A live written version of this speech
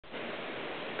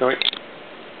Going.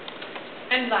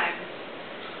 Enzymes.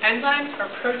 Enzymes are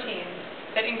proteins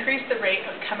that increase the rate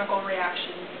of chemical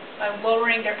reactions by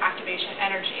lowering their activation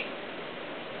energy.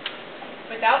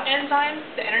 Without enzymes,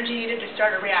 the energy needed to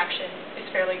start a reaction is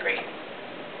fairly great.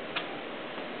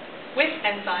 With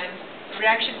enzymes,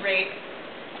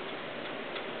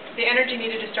 the energy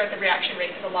needed to start the reaction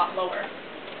rate is a lot lower.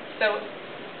 So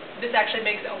this actually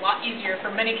makes it a lot easier for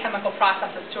many chemical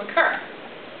processes to occur.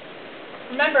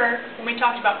 Remember, when we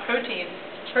talked about proteins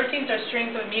are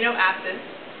strings of amino acids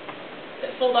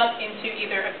that fold up into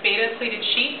either a beta-pleated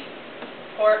sheet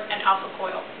or an alpha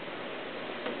coil.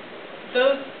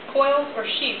 Those coils or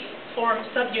sheets form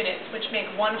subunits which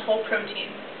make one whole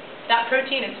protein. That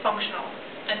protein is functional,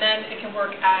 and then it can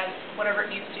work as whatever it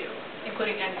needs to,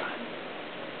 including enzymes.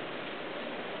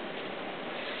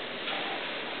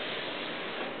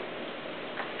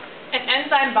 An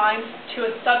enzyme binds to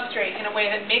a substrate in a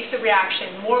way that makes the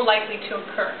reaction more likely to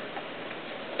occur.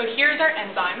 So here's our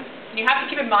enzyme, and you have to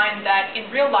keep in mind that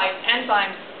in real life,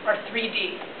 enzymes are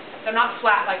 3D. They're not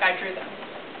flat like I drew them.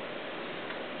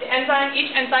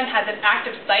 Each enzyme has an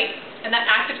active site, and that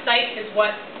active site is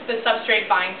what the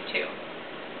substrate binds to.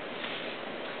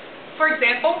 For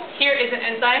example, here is an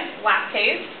enzyme,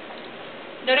 lactase.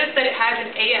 Notice that it has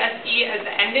an ASE as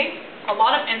the ending. A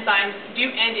lot of enzymes do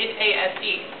end in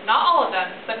ASE. Not all of them,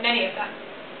 but many of them.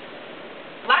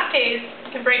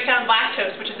 Lactase can break down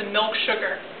lactose, which is a milk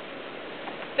sugar.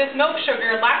 This milk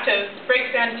sugar, lactose, breaks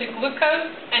down to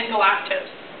glucose and galactose.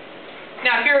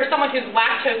 Now, if you're someone who's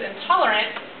lactose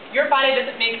intolerant, your body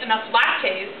doesn't make enough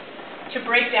lactase to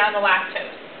break down the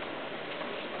lactose.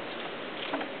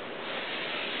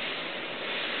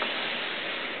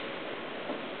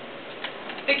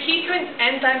 The key to an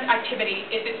enzyme's activity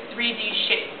is its 3D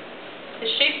shape. The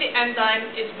shape of the enzyme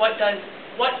is what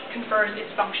confers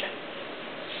its function.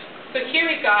 So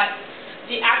here we've got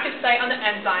the active site on the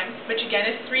enzyme, which again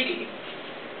is 3D,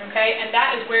 okay, and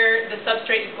that is where the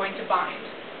substrate is going to bind.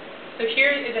 So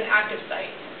here is an active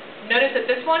site. Notice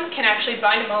that this one can actually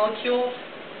bind a molecule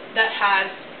that has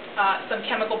some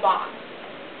chemical bonds.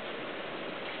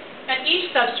 And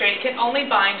each substrate can only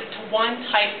bind to one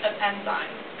type of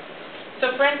enzyme.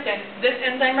 So for instance, this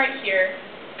enzyme right here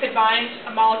could bind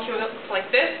a molecule that looks like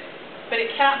this, but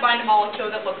it cannot bind a molecule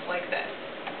that looks like this.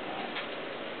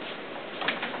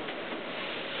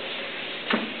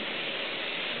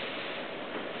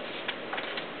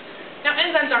 Now,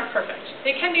 enzymes aren't perfect.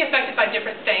 They can be affected by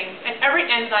different things, and every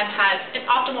enzyme has an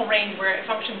optimal range where it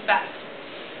functions best.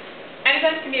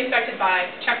 Enzymes can be affected by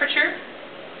temperature,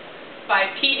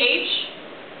 by pH,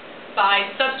 by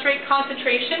substrate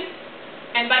concentration,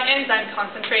 and by enzyme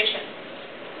concentration.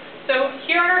 So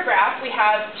here on our graph, we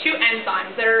have two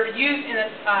enzymes that are used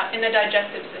in the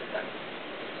digestive system.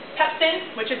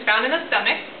 Pepsin, which is found in the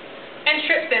stomach, and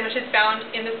trypsin, which is found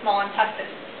in the small intestine.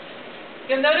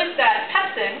 You'll notice that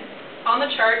pepsin, on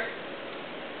the chart,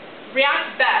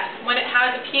 reacts best when it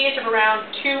has a pH of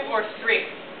around 2 or 3.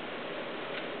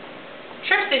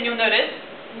 Trypsin, you'll notice,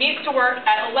 needs to work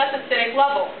at a less acidic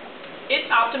level. Its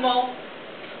optimal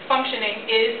functioning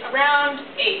is around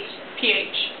 8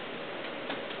 pH.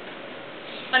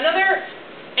 Another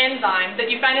enzyme that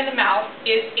you find in the mouth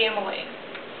is amylase.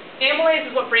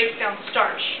 Amylase is what breaks down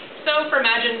starch. So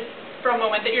imagine for a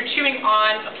moment that you're chewing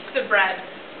on a piece of bread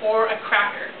or a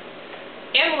cracker.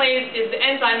 Amylase is the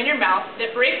enzyme in your mouth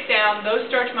that breaks down those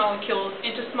starch molecules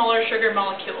into smaller sugar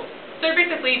molecules. So you're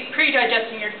basically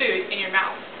pre-digesting your food in your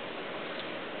mouth.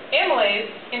 Amylase,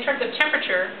 in terms of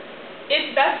temperature,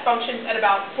 it best functions at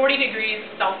about 40 degrees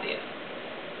Celsius.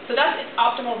 So that's its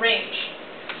optimal range.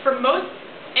 For most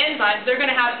enzymes, they're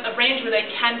going to have a range where they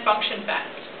can function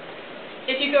best.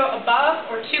 If you go above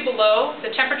or below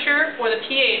the temperature or the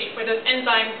pH where those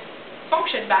enzymes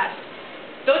function best,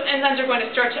 those enzymes are going to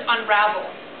start to unravel.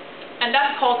 And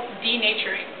that's called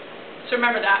denaturing. So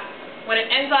remember that. When an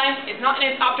enzyme is not in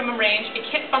its optimum range, it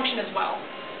can't function as well,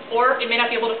 or it may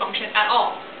not be able to function at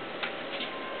all.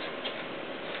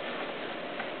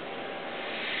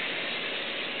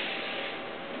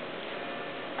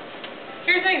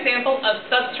 Here's an example of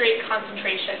substrate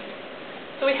concentration.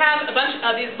 So we have a bunch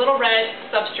of these little red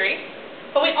substrates,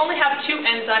 but we only have two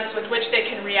enzymes with which they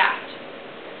can react.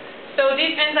 So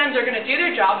these enzymes are going to do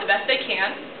their job the best they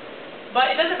can, but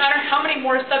it doesn't matter how many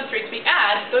more substrates we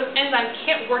add, those enzymes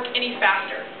can't work any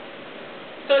faster.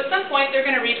 So at some point they're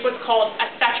going to reach what's called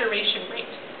a saturation rate.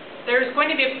 There's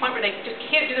going to be a point where they just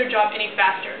can't do their job any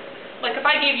faster. Like if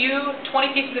I gave you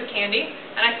 20 pieces of candy,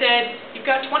 and I said, you've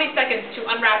got 20 seconds to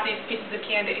unwrap these pieces of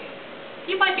candy,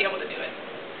 you might be able to do it.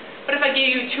 But if I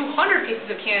gave you 200 pieces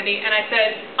of candy, and I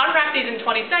said, unwrap these in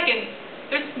 20 seconds,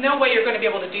 there's no way you're going to be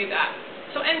able to do that.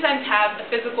 So enzymes have a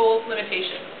physical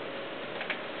limitation.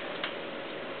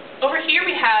 Over here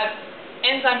we have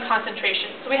enzyme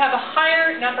concentration. So we have a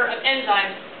higher number of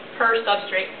enzymes per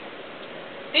substrate.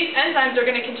 These enzymes are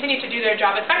going to continue to do their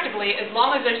job effectively as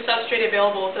long as there's substrate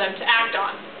available for them to act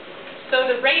on. So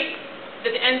the rate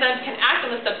that the enzymes can act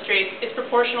on the substrate is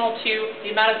proportional to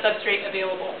the amount of substrate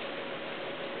available.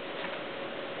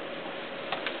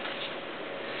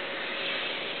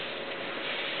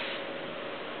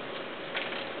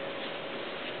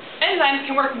 Enzymes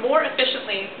can work more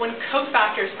efficiently when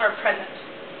cofactors are present.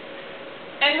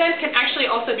 Enzymes can actually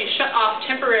also be shut off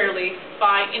temporarily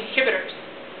by inhibitors.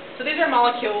 So these are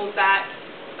molecules that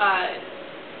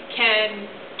can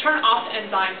turn off the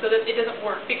enzyme so that it doesn't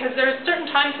work, because there are certain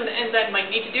times when the enzyme might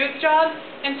need to do its job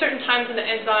and certain times when the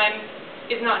enzyme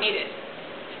is not needed.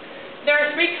 There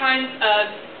are three kinds of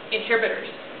inhibitors: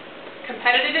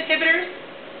 competitive inhibitors,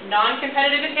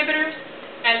 non-competitive inhibitors,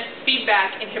 and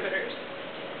feedback inhibitors.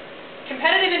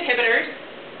 Competitive inhibitors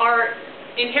are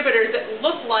inhibitors that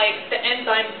look like the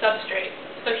enzyme substrate.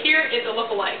 So here is a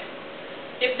lookalike.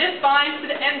 If this binds to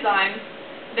the enzyme,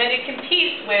 then it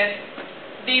competes with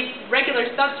the regular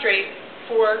substrate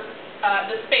for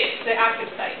the space, the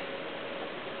active site.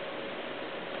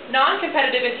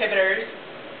 Non-competitive inhibitors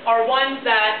are ones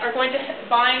that are going to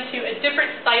bind to a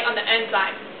different site on the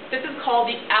enzyme. This is called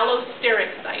the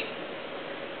allosteric site.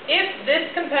 If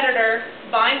this competitor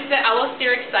binds to the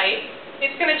allosteric site,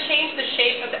 it's going to change the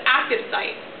shape of the active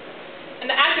site. And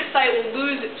the active site will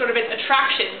lose its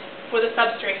attraction for the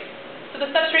substrate. So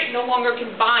the substrate no longer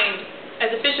can bind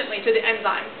as efficiently to the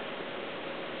enzyme.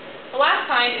 The last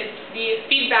kind is the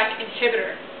feedback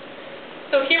inhibitor.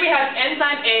 So here we have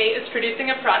enzyme A is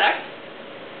producing a product,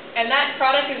 and that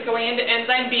product is going into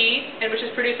enzyme B, which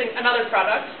is producing another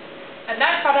product. And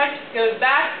that product goes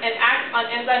back and acts on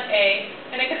enzyme A,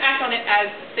 and it can act on it as,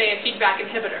 say, a feedback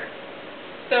inhibitor.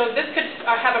 So this could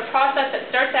have a process that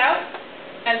starts out,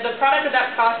 and the product of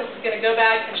that process is going to go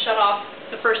back and shut off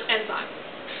the first enzyme.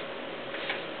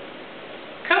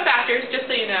 Cofactors, just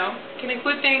so you know, can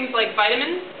include things like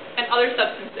vitamins and other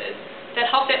substances that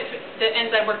help the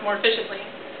enzyme work more efficiently.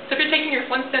 So if you're taking your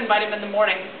Flintstone vitamin in the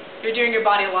morning, you're doing your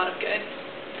body a lot of good.